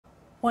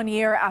1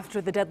 year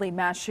after the deadly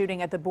mass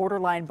shooting at the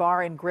Borderline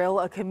Bar and Grill,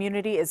 a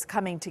community is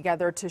coming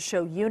together to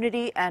show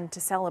unity and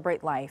to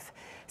celebrate life.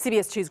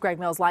 CBS 2's Greg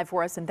Mills live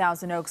for us in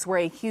Thousand Oaks, where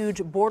a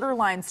huge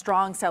Borderline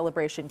Strong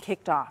celebration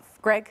kicked off.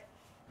 Greg?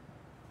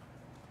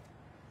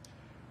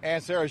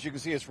 And Sarah, as you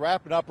can see, it's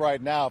wrapping up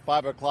right now,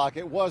 5 o'clock.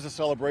 It was a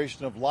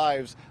celebration of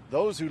lives,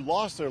 those who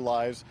lost their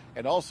lives,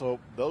 and also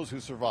those who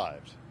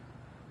survived.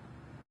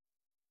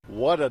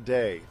 What a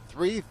day.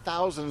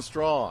 3,000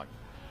 strong.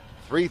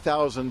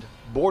 3,000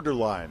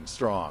 Borderline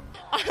strong.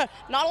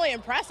 Not only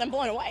impressed, I'm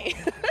blown away.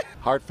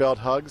 Heartfelt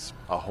hugs,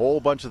 a whole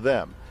bunch of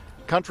them.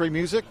 Country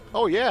music?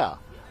 Oh yeah.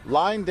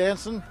 Line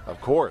dancing?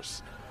 Of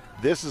course.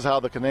 This is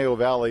how the Conejo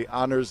Valley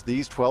honors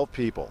these 12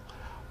 people.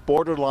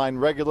 Borderline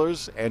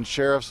regulars and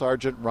Sheriff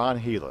Sergeant Ron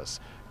Helis,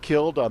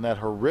 killed on that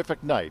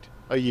horrific night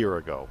a year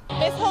ago.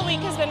 This whole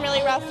week has been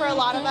really rough for a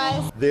lot of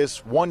us.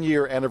 This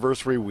 1-year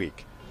anniversary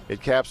week.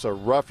 It caps a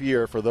rough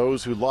year for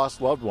those who lost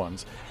loved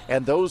ones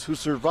and those who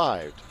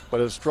survived but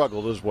have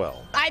struggled as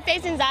well. I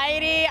face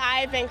anxiety,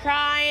 I've been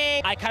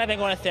crying. I kind of been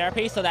going to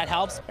therapy, so that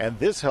helps. And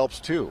this helps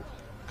too.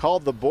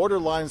 Called the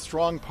Borderline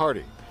Strong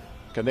Party.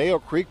 Conejo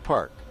Creek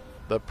Park,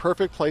 the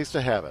perfect place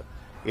to have it.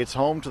 It's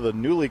home to the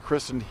newly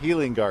christened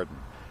Healing Garden.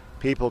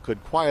 People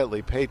could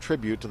quietly pay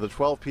tribute to the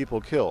 12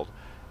 people killed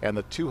and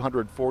the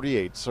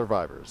 248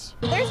 survivors.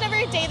 There's never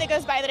a day that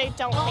goes by that I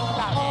don't think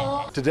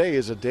about it. Today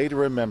is a day to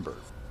remember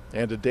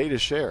and a day to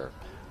share,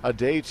 a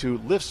day to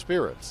lift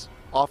spirits,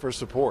 offer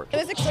support. It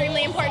was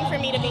extremely important for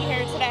me to be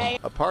here today.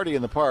 A party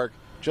in the park,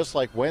 just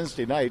like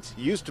Wednesday nights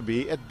used to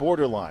be at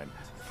Borderline.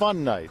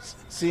 Fun nights,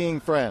 seeing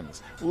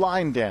friends,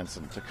 line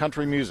dancing to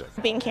country music.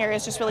 Being here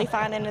is just really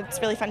fun, and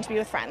it's really fun to be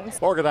with friends.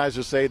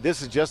 Organizers say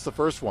this is just the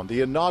first one,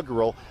 the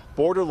inaugural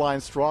Borderline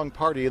Strong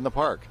Party in the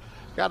park.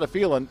 Got a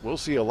feeling we'll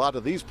see a lot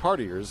of these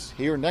partiers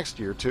here next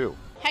year too.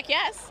 Heck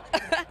yes.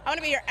 I want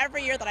to be here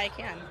every year that I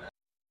can.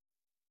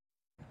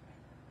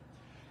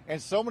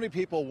 And so many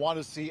people want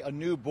to see a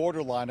new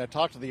Borderline. I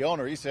talked to the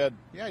owner. He said,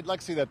 yeah, he'd like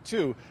to see that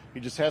too.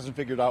 He just hasn't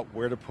figured out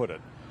where to put it.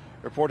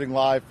 Reporting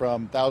live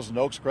from Thousand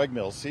Oaks, Greg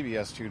Mills,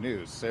 CBS 2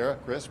 News. Sarah,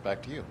 Chris,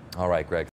 back to you. All right, Greg.